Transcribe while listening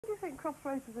Do you think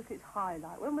Crossroads was at its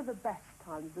highlight? When were the best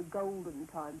times, the golden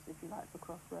times, if you like, for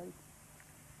Crossroads?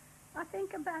 I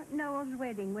think about Noel's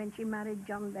wedding when she married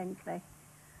John Bentley.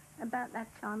 About that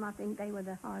time, I think they were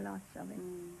the highlights of it.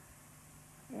 Mm.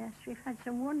 Yes, we've had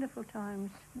some wonderful times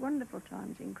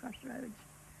in Crossroads.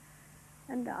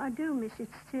 And I do miss it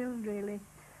still, really.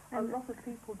 And a lot of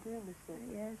people do miss it.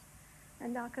 Yes,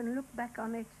 and I can look back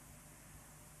on it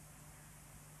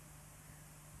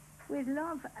with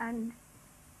love and...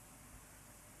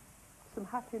 some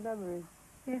happy memories.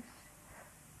 Yes.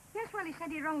 Yes, well, he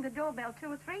said he rang the doorbell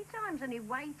 2 or 3 times and he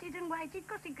waited and waited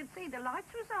because he could see the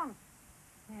lights was on.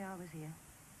 Yeah, I was here.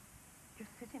 Just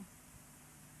sitting.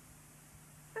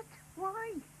 But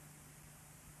why?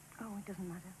 Oh, it doesn't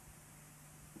matter.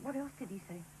 What else did he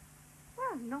say?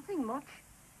 Well, nothing much.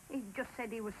 He just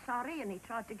said he was sorry and he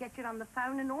tried to get you on the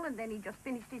phone and all, and then he just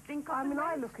finished his drink off. I mean,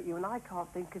 I look at you and I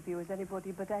can't think of you as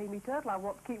anybody but Amy Turtle.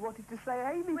 I keep wanting to say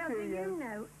Amy well, to do you. You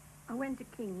know, I went to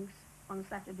King's on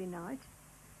Saturday night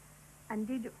and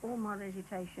did all my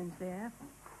recitations there.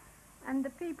 And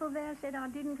the people there said I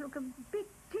didn't look a bit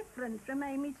different from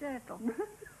Amy Turtle.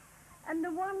 And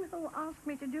the one who asked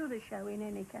me to do the show, in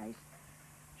any case,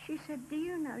 she said, do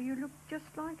you know, you look just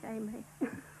like Amy.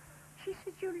 She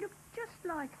said, you look just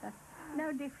like her.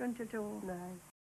 No different at all. No.